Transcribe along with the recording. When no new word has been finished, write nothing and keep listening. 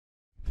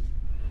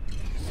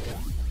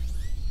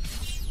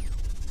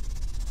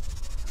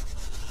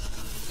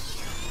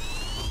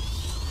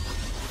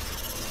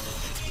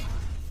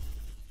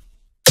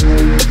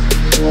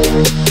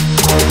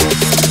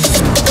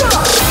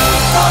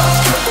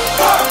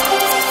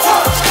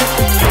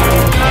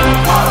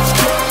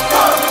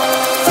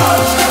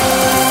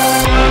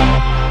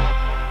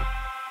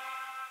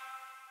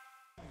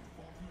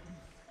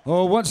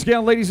Once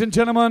again, ladies and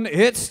gentlemen,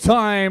 it's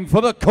time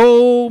for the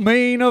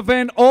co-main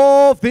event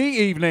of the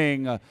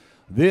evening.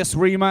 This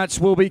rematch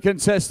will be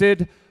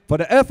contested for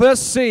the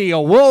FSC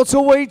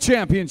Welterweight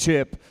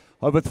Championship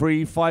over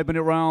 3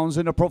 5-minute rounds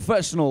in the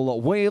professional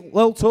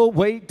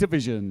welterweight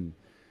division.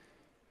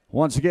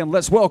 Once again,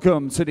 let's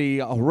welcome to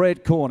the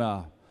red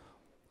corner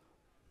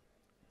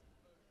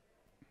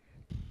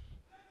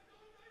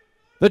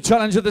the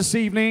challenger this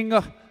evening.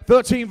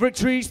 13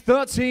 victories,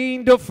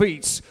 13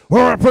 defeats.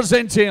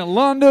 Representing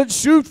London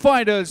Shoot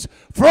Fighters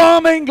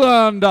from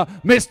England,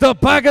 Mr.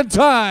 Bag and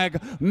Tag,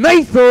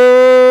 Nathan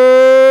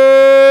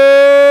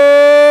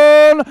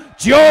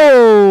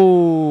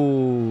Jones.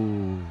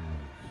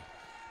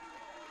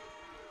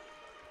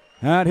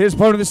 And his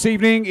opponent this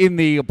evening in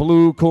the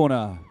blue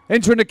corner,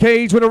 entering the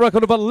cage with a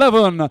record of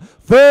 11,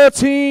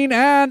 13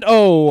 and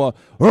 0.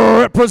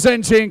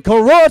 Representing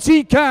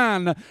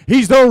𝗙𝗚𝗛𝗛𝗧𝗦𝗛𝗣,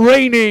 he's the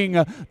reigning,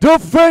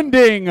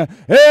 defending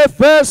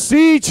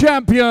FSC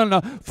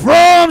champion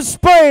from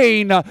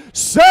Spain,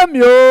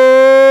 Samuel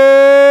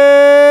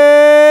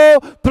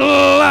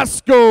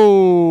Blasco.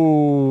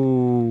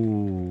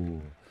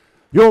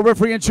 Your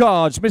referee in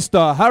charge,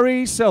 Mr.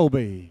 Harry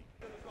Selby.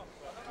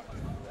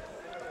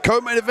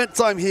 Co-main event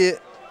time here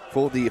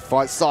for the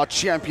Fight Star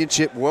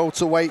Championship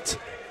welterweight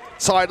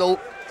title.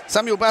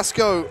 Samuel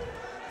Blasco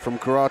from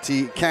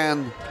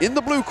𝗙𝗚𝗛𝗛𝗧𝗦𝗛𝗣 in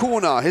the blue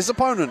corner, his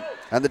opponent,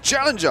 and the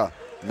challenger,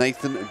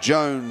 Nathan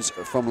Jones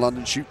from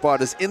London Shoot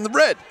Fighters in the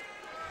red.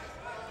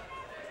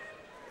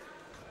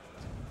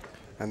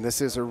 And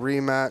this is a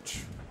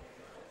rematch.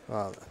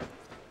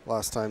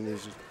 Last time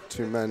these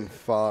two men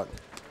fought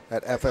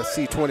at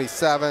FSC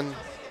 27.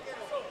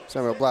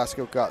 Samuel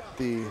Blasco got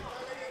the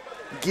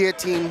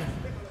guillotine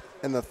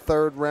in the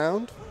 3rd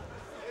round.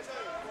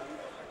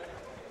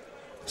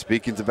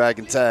 Speaking to Bag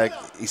and Tag,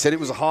 he said it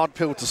was a hard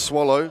pill to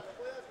swallow,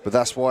 but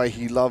that's why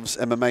he loves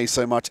MMA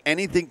so much.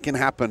 Anything can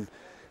happen.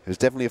 It was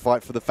definitely a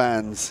fight for the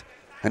fans,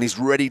 and he's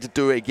ready to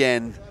do it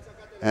again.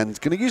 And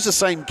going to use the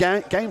same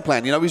game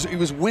plan. You know, he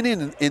was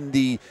winning in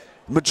the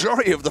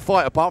majority of the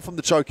fight, apart from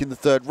the choke in the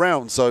 3rd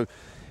round. So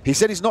he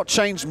said he's not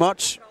changed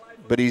much,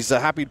 but he's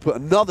happy to put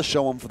another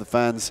show on for the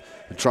fans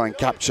and try and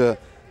capture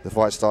the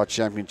Fight Star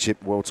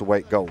Championship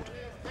welterweight gold.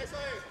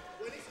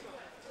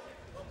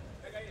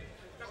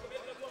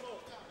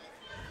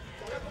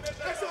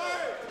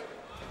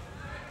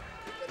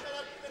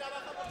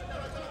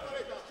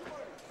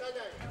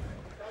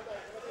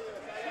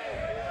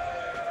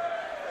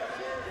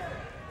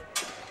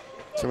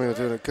 Samuel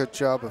doing a good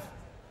job of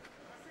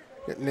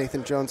getting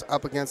Nathan Jones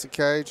up against the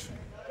cage.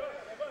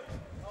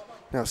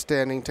 Now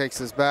standing, takes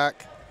his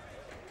back.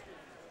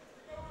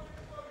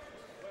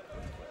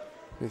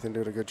 Nathan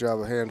doing a good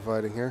job of hand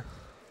fighting here.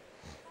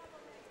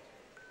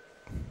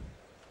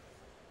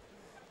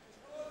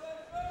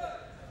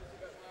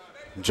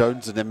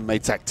 Jones, an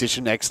MMA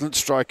tactician, excellent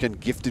striker and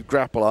gifted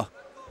grappler.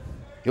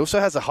 He also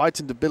has a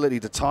heightened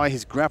ability to tie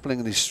his grappling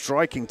and his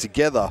striking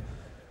together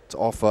to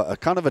offer a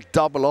kind of a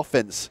double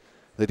offense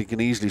that he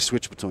can easily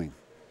switch between.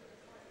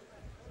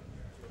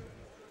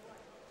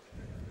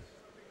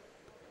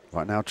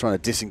 Right now trying to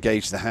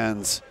disengage the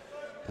hands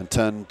and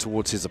turn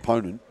towards his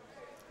opponent.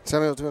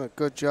 Samuel doing a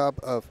good job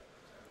of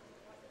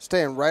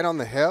staying right on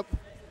the hip,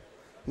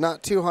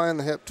 not too high on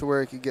the hip to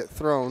where he could get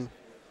thrown.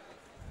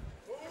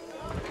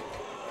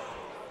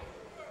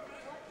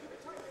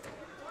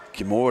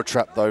 Kimura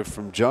trap though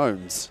from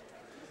Jones.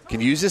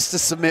 Can use this to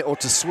submit or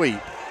to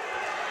sweep.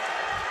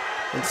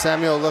 And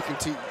Samuel looking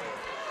to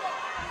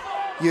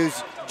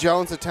use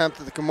Jones' attempt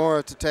at the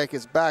Kimura to take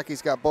his back.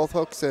 He's got both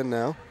hooks in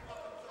now.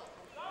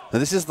 Now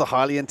this is the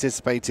highly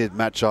anticipated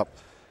matchup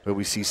where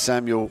we see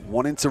Samuel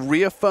wanting to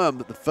reaffirm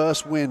that the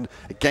first win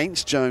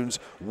against Jones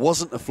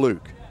wasn't a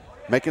fluke.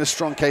 Making a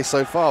strong case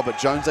so far, but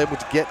Jones able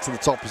to get to the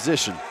top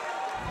position.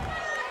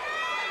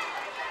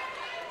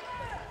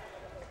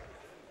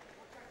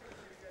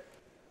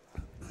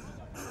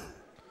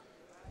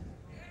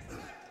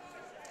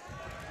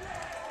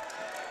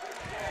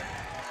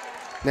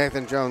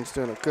 Nathan Jones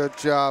doing a good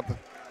job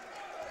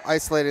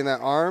isolating that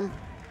arm,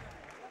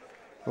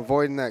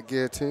 avoiding that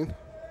guillotine.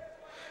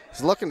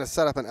 He's looking to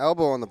set up an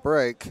elbow on the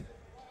break.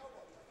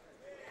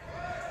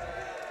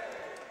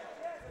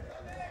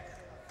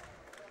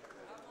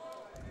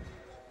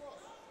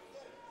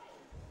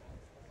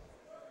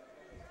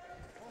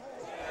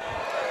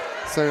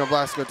 Samuel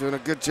Blasco doing a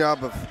good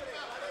job of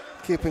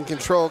keeping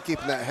control,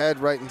 keeping that head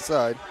right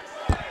inside.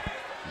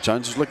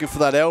 Jones is looking for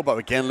that elbow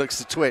again, looks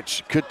to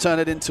twitch. Could turn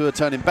it into a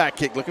turning back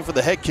kick, looking for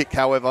the head kick,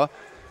 however.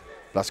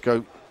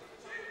 Blasco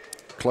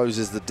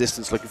closes the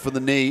distance, looking for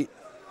the knee.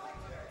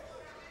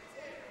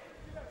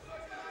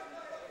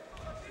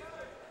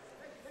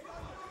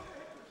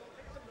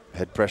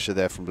 Head pressure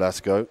there from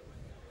Blasco.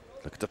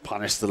 Looking to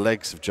punish the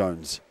legs of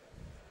Jones.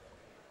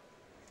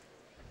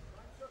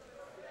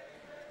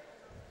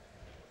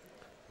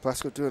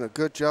 Blasco doing a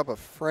good job of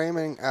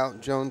framing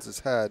out Jones's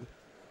head.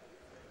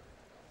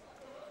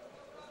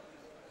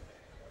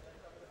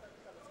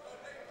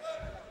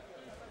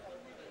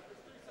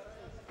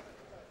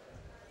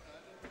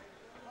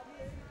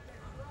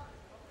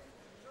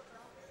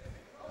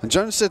 And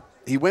Jones said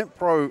he went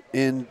pro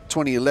in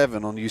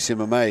 2011 on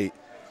UCMMA,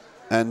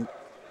 and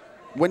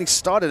when he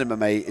started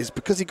MMA is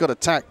because he got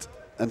attacked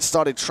and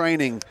started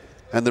training,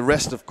 and the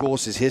rest, of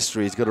course, is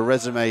history. He's got a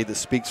resume that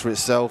speaks for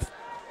itself.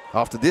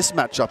 After this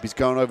matchup, he's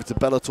going over to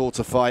Bellator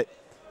to fight.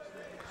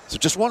 So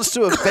just wants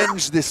to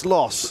avenge this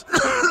loss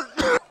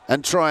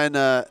and try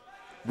and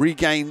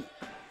regain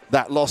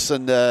that loss.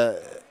 And,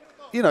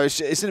 you know,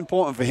 it's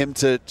important for him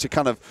to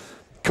kind of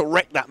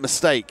correct that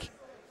mistake.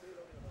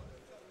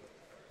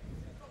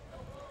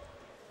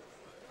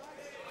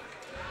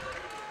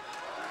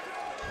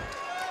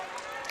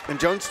 And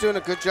Jones doing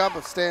a good job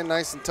of staying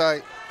nice and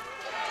tight.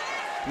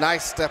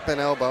 Nice step-in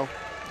elbow.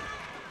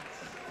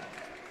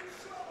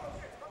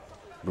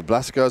 But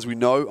Blasco, as we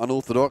know,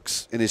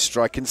 unorthodox in his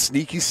striking.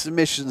 Sneaky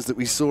submissions that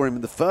we saw him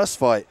in the first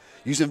fight,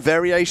 using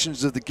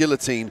variations of the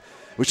guillotine,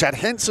 which had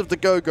hints of the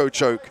go-go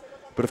choke.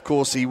 But, of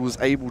course, he was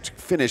able to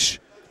finish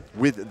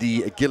with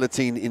the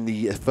guillotine in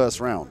the third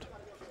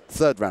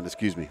round,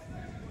 excuse me.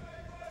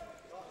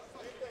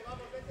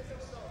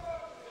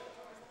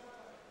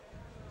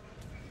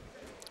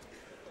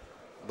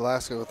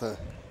 Blasco with a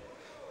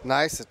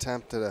nice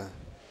attempt at a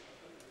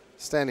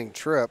standing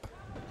trip.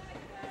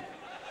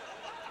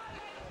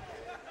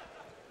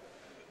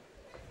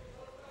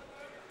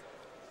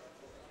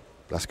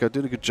 Blasco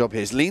doing a good job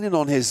here. He's leaning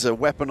on his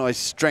weaponized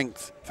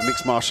strength for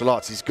mixed martial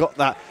arts. He's got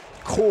that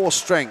core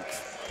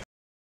strength.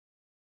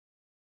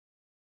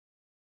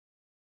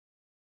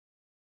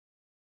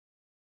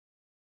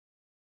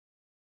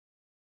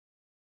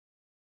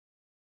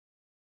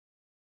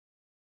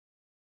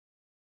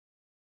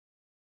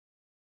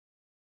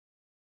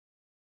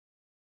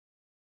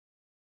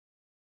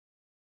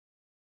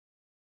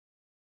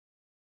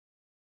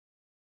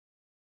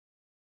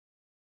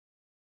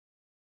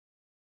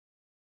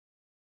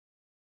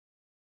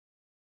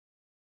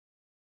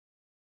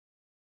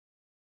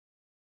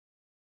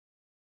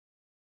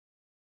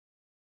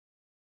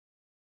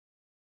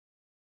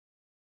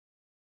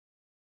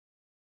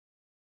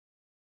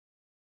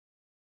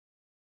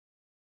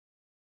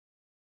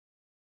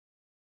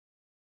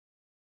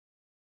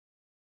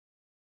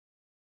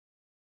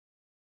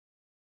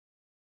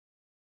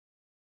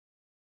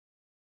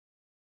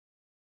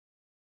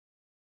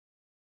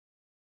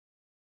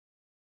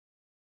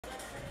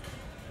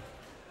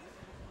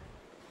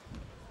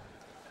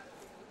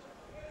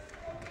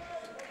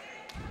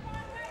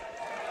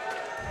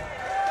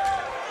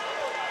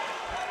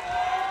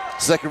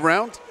 Second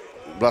round,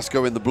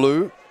 Blasco in the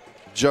blue,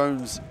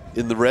 Jones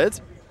in the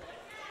red.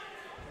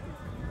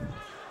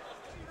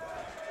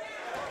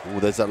 Oh,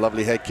 there's that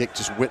lovely head kick,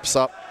 just whips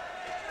up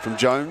from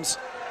Jones.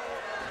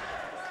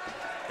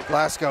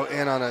 Blasco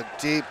in on a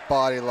deep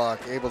body lock,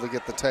 able to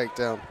get the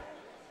takedown.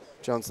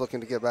 Jones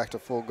looking to get back to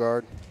full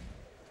guard.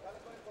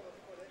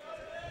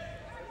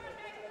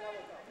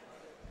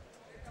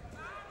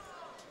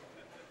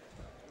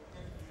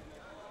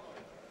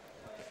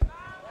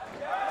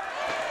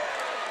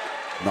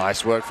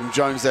 Nice work from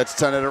Jones there to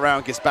turn it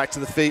around, gets back to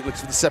the feet,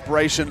 looks for the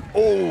separation.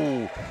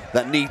 Oh,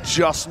 that knee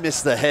just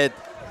missed the head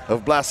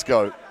of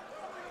Blasco.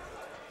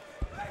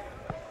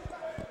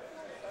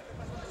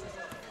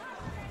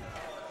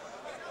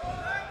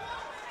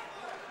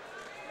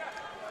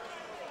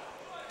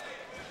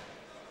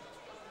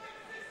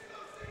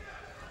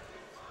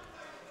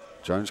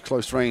 Jones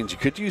close range. He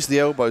could use the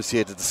elbows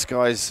here to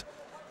disguise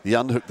the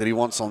underhook that he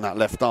wants on that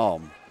left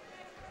arm.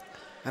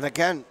 And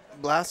again,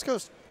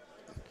 Blasco's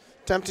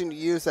attempting to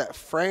use that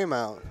frame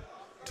out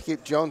to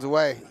keep Jones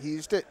away. He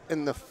used it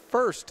in the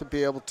first to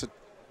be able to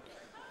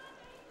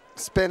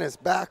spin his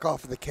back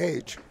off of the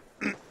cage.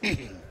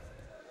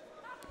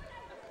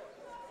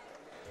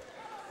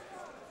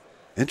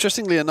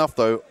 Interestingly enough,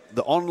 though,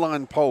 the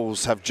online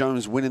polls have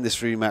Jones winning this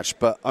rematch,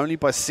 but only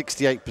by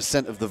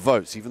 68% of the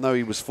votes, even though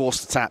he was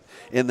forced to tap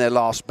in their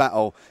last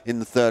battle in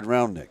the third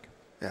round, Nick.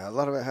 Yeah, a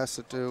lot of it has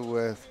to do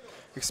with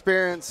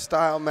experience,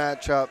 style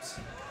matchups.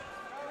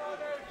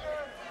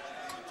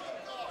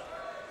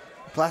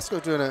 Blasco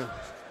doing a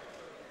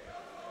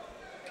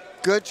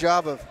good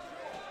job of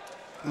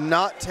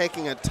not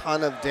taking a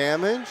ton of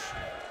damage.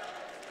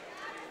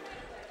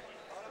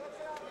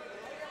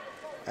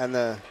 And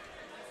the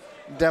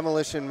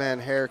Demolition Man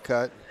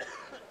haircut.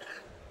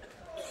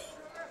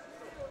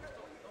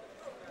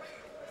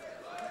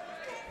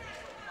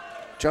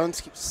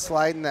 Jones keeps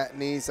sliding that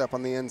knees up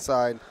on the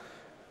inside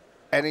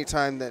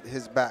anytime that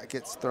his back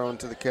gets thrown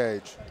to the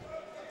cage.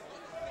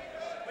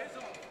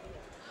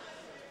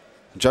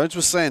 Jones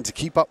was saying to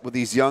keep up with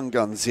these young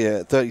guns here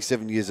at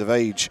 37 years of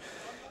age,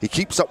 he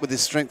keeps up with his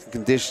strength and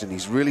conditioning.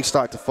 He's really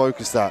started to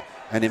focus that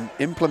and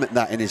implement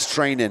that in his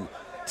training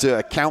to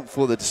account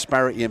for the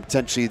disparity and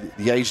potentially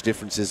the age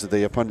differences of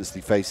the opponents that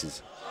he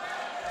faces.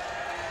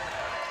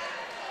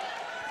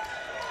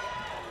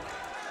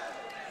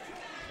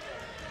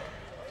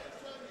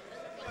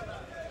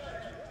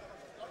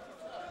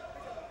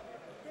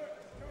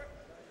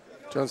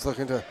 Jones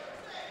looking to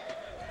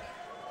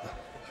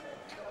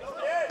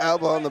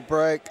elbow on the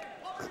break.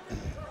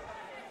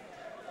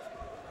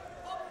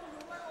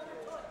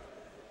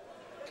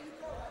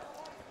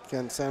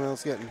 Again,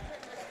 Samuel's getting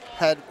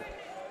head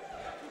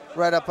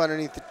right up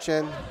underneath the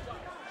chin.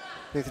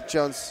 Nathan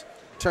Jones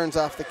turns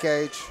off the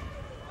cage.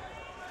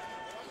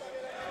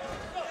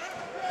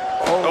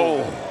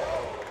 Oh.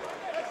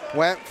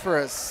 Went for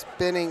a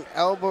spinning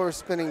elbow or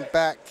spinning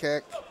back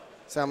kick.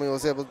 Samuel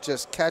was able to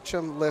just catch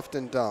him, lift,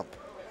 and dump.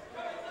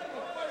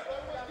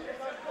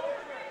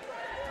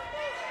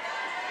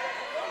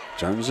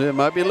 Jones here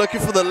might be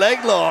looking for the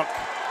leg lock.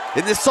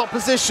 In this top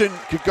position,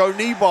 could go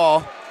knee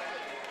bar.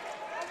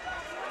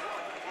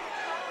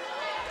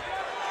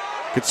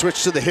 Could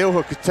switch to the heel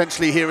hook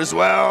potentially here as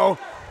well.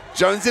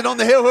 Jones in on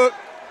the heel hook.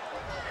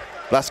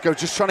 Blasco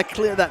just trying to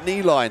clear that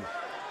knee line.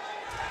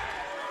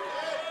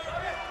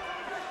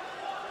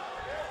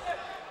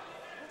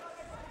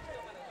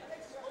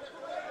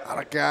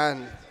 And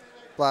again,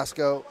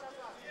 Blasco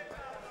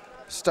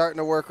starting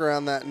to work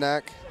around that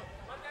neck.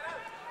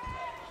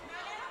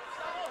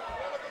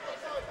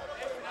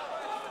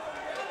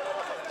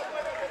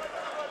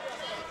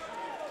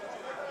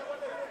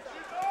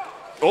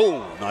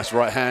 Oh, nice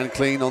right hand,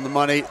 clean on the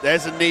money.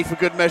 There's a knee for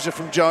good measure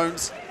from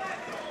Jones.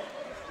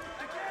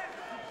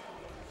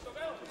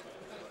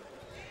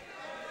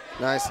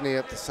 Nice knee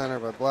up the center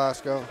by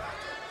Blasco.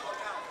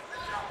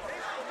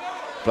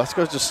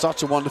 Blasco's does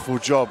such a wonderful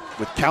job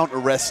with counter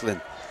wrestling.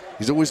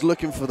 He's always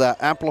looking for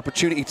that ample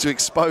opportunity to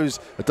expose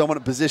a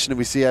dominant position, and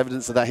we see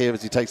evidence of that here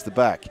as he takes the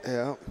back.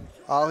 Yeah,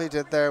 all he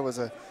did there was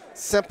a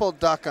simple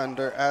duck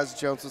under as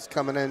Jones was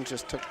coming in,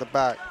 just took the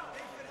back.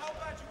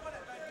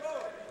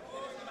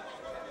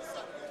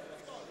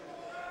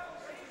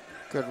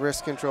 Good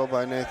wrist control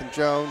by Nathan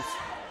Jones.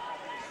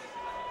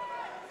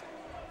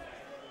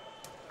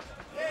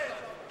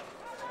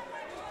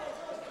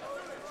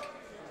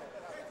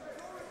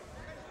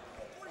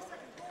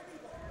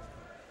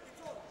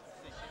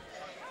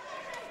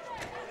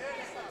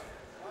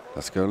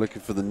 Let's go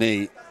looking for the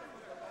knee.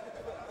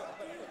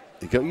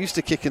 He got used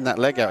to kicking that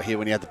leg out here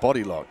when he had the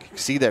body lock. You can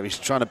see there, he's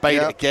trying to bait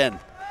it again.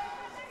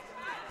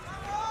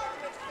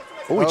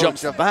 Oh, he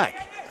jumps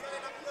back.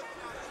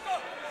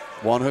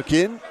 One hook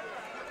in.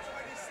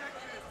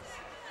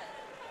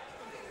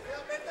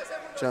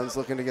 Jones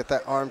looking to get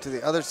that arm to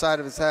the other side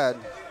of his head.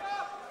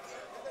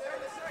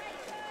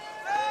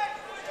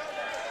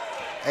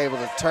 Able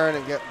to turn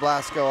and get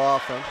Blasco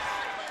off him.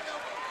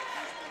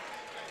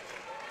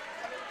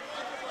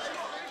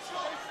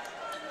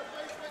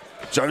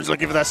 Jones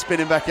looking for that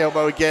spinning back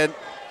elbow again.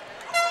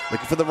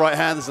 Looking for the right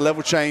hand. There's a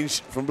level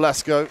change from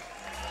Blasco.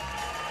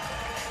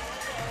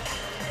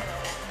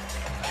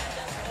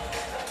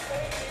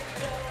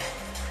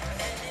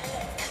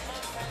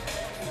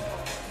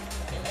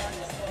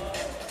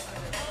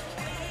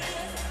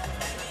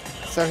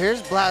 So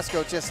here's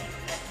Blasco, just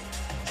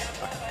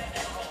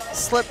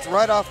slipped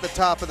right off the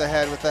top of the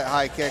head with that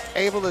high kick,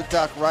 able to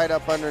duck right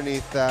up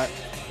underneath that.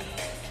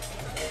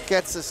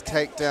 Gets his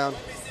takedown.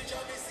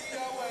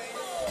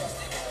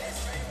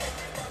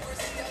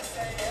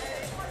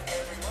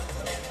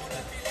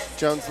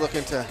 Jones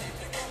looking to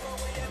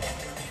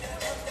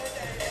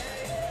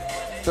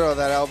throw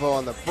that elbow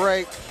on the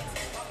break.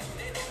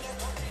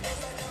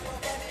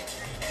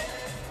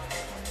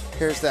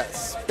 Here's that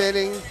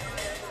spinning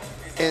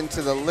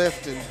into the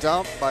lift and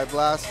dump by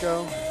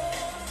Blasco.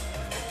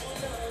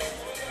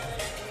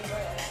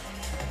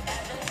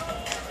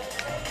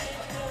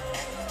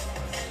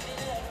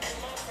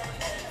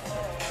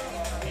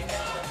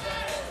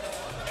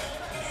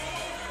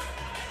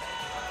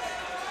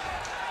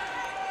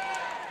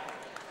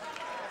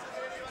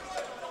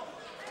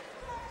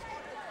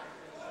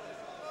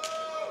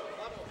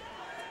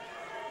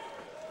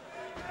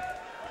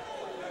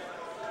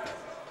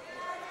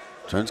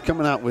 Jones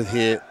coming out with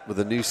here with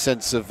a new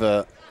sense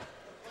of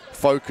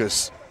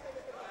focus.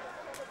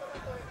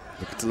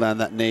 Looking to land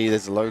that knee.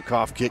 There's a low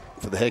calf kick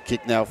for the head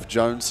kick now for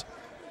Jones.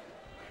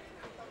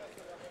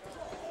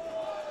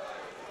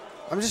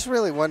 I'm just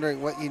really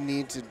wondering what you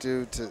need to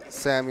do to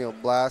Samuel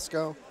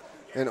Blasco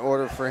in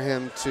order for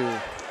him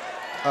to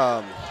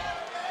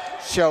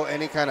show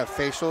any kind of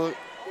facial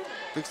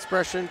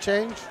expression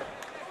change.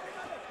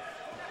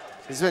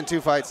 He's been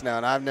 2 fights now,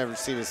 and I've never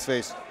seen his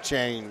face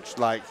change.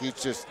 Like, he's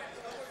just,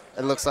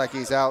 it looks like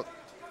he's out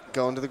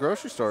going to the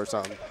grocery store or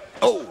something.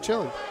 Oh,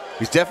 chilling.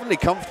 He's definitely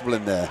comfortable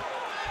in there.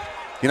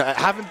 You know,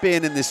 having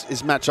been in this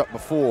matchup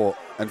before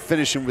and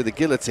finishing with a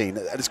guillotine,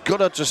 it's got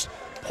to just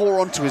pour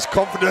onto his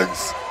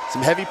confidence.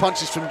 Some heavy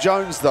punches from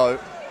Jones, though.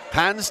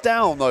 Hands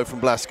down, though, from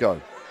Blasco.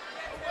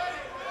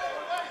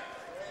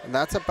 And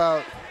that's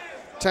about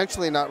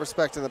potentially not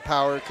respecting the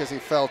power because he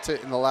felt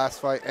it in the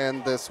last fight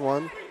and this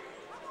one.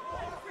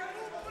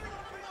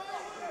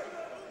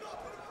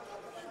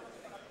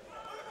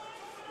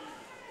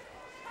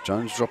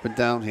 Jones dropping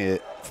down here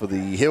for the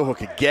heel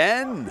hook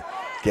again.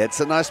 Gets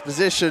a nice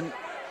position.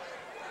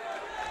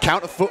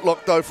 Counter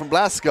footlock, though, from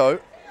Blasco.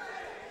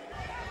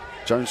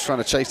 Jones trying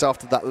to chase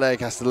after that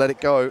leg, has to let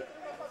it go.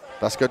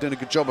 Blasco doing a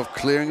good job of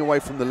clearing away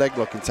from the leg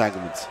lock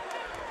entanglements.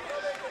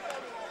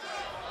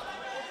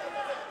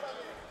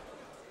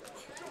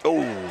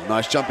 Oh,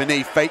 nice jumping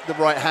knee. Faked the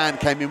right hand,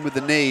 came in with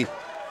the knee.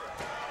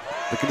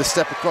 Looking to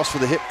step across for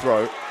the hip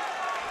throw.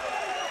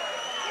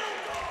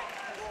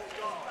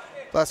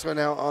 Blasco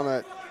now on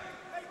a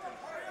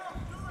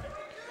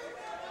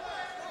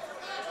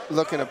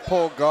looking to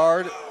pull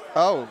guard.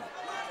 Oh,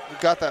 he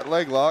got that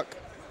leg lock.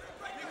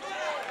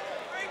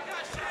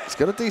 He's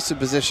got a decent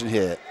position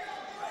here.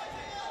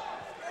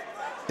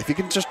 If he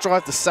can just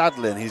drive the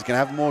saddle in, he's going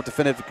to have more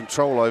definitive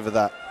control over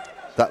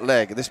that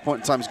leg. At this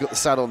point in time, he's got the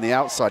saddle on the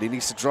outside. He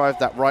needs to drive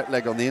that right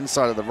leg on the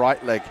inside of the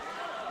right leg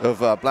of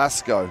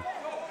Blasco.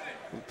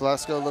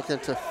 Blasco looking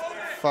to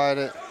fight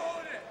it.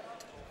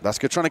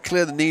 Blasco trying to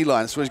clear the knee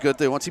line. That's what he's going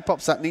to do. Once he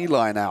pops that knee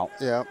line out,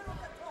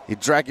 he'd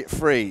drag it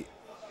free.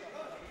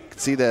 You can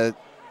see there,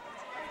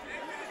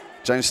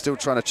 Jones still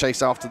trying to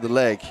chase after the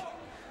leg.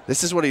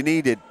 This is what he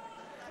needed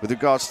with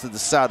regards to the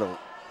saddle.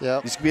 He's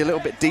going to be a little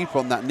bit deeper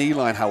on that knee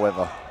line,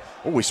 however.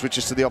 Oh, he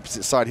switches to the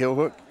opposite side heel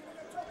hook.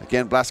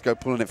 Again, Blasco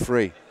pulling it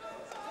free.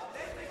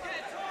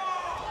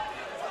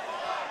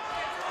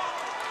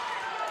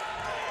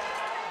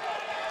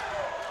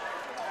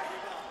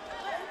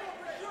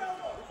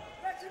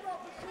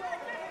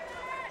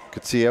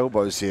 Could see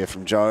elbows here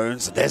from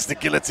Jones. There's the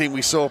guillotine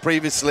we saw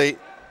previously.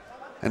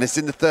 And it's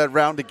in the third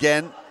round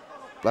again.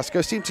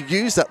 Blasco seemed to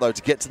use that, though,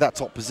 to get to that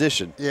top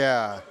position.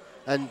 Yeah,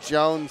 and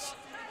Jones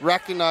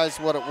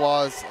recognized what it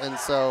was, and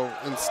so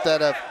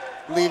instead of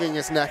leaving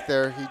his neck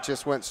there, he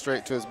just went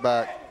straight to his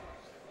back.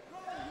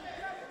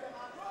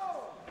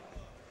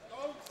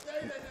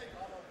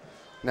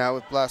 Now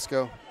with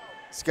Blasco,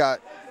 he's got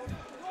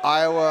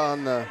Iowa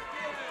on the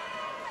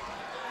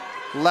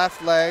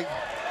left leg.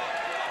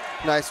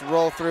 Nice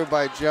roll through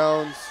by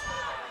Jones.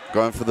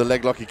 Going for the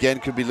leg lock again.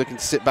 Could be looking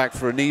to sit back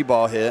for a knee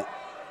bar here.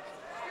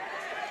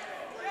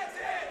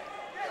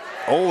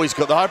 Oh, he's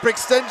got the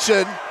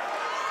hyperextension.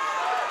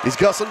 He's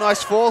got some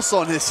nice force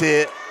on this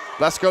here.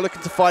 Blasco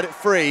looking to fight it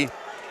free.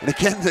 And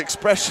again, the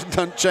expression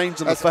don't change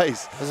on the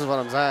face. This is what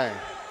I'm saying.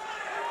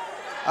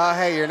 Oh,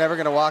 hey, you're never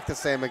going to walk the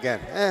same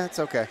again. It's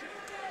okay.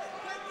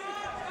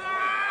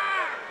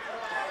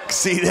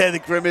 See there the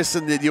grimace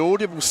and the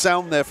audible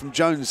sound there from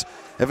Jones,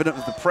 evident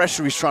of the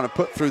pressure he's trying to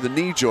put through the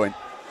knee joint.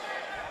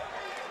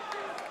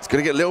 He's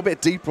going to get a little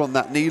bit deeper on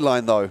that knee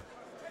line, though.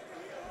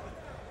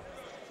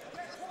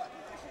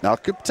 Now,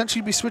 could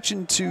potentially be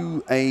switching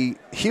to a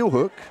heel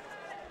hook.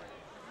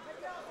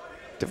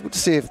 Difficult to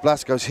see if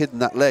Blasco's hidden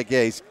that leg.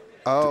 Yeah, he's...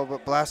 Oh,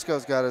 but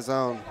Blasco's got his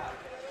own.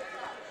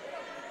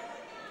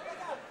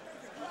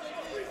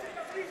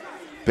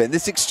 But in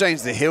this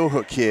exchange, the heel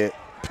hook here,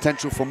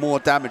 potential for more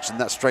damage than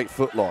that straight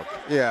foot lock.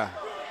 Yeah,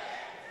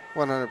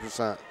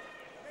 100%.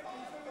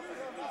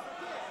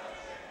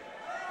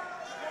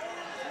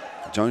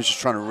 Jones just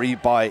trying to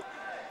rebite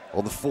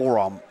on the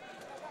forearm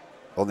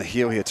on the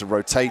heel here to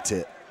rotate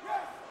it.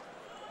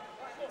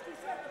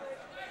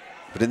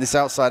 But in this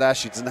outside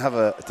ash, he doesn't have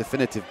a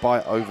definitive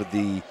bite over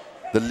the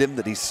limb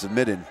that he's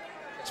submitting.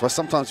 That's why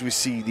sometimes we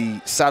see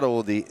the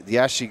saddle, the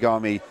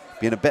𝗙𝗛𝗛𝗏𝗔𝗏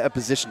be in a better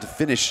position to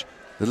finish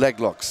the leg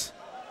locks.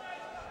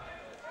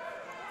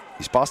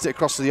 He's passed it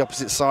across to the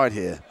opposite side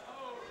here.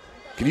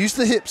 Can use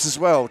the hips as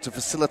well to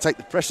facilitate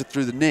the pressure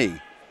through the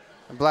knee.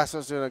 And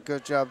Blasco's doing a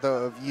good job,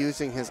 though, of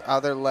using his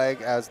other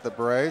leg as the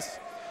brace,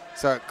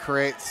 so it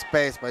creates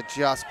space by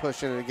just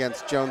pushing it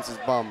against Jones's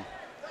bum.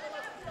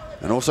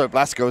 And also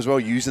Blasco as well,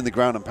 using the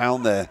ground and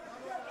pound there.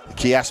 The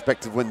key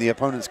aspect of when the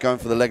opponent's going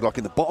for the leg lock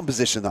in the bottom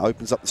position, that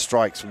opens up the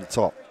strikes from the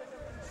top.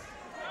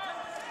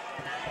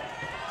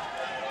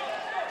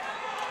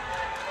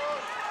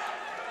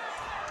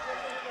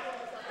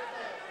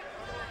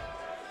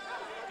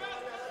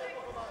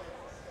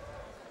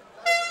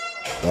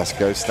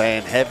 Blasco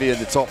staying heavy in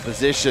the top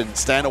position,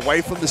 staying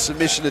away from the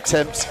submission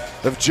attempts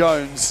of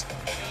Jones.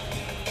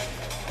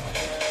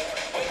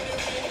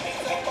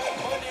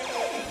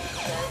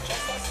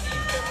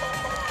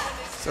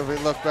 So if we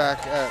look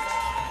back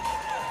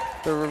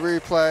at the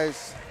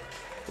replays,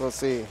 we'll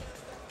see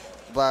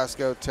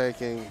Blasco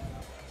taking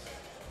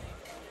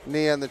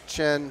knee on the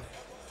chin.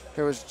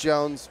 Here was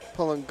Jones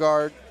pulling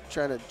guard,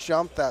 trying to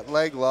jump that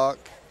leg lock.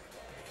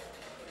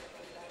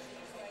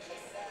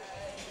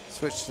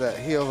 Switch to that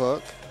heel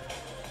hook.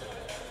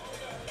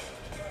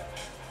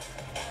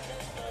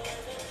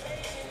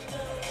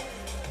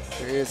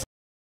 There he is.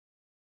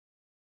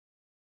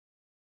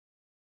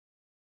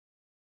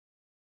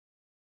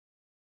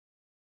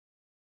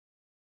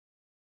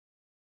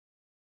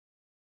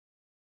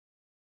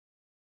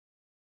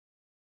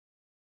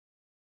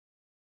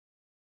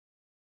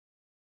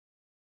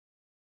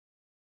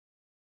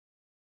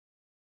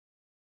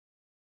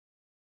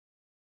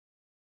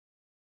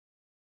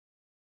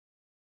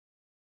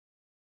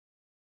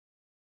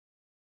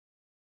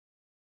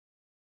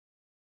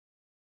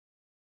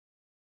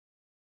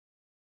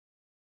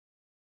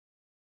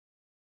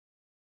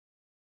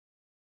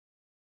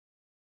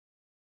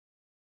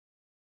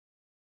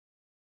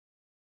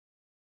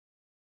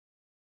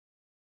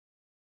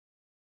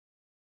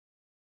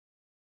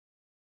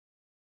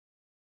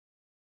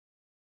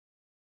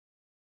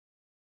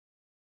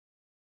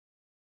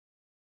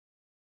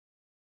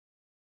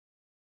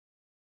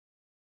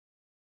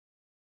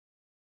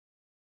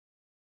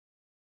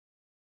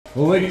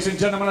 Ladies and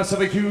gentlemen, let's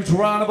have a huge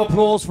round of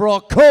applause for our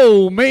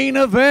co-main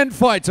event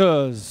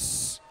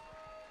fighters.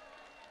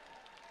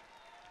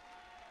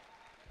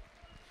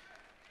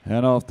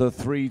 And after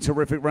 3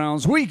 terrific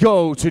rounds, we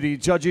go to the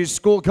judges'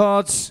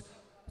 scorecards.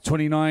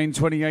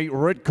 29-28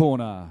 red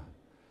corner,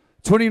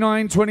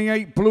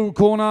 29-28 blue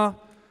corner,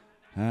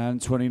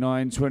 and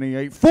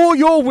 29-28 for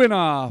your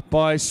winner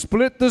by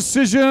split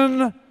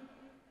decision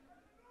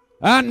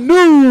and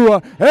new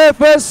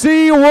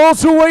FSC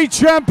welterweight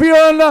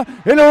champion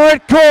in the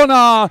red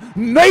corner,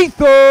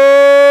 𝗙𝗛𝗚𝗛𝗡𝗏.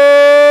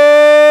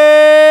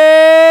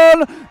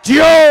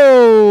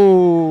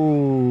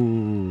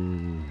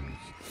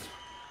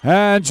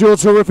 And your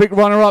terrific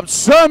runner-up,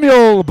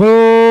 Samuel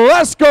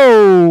Blasco.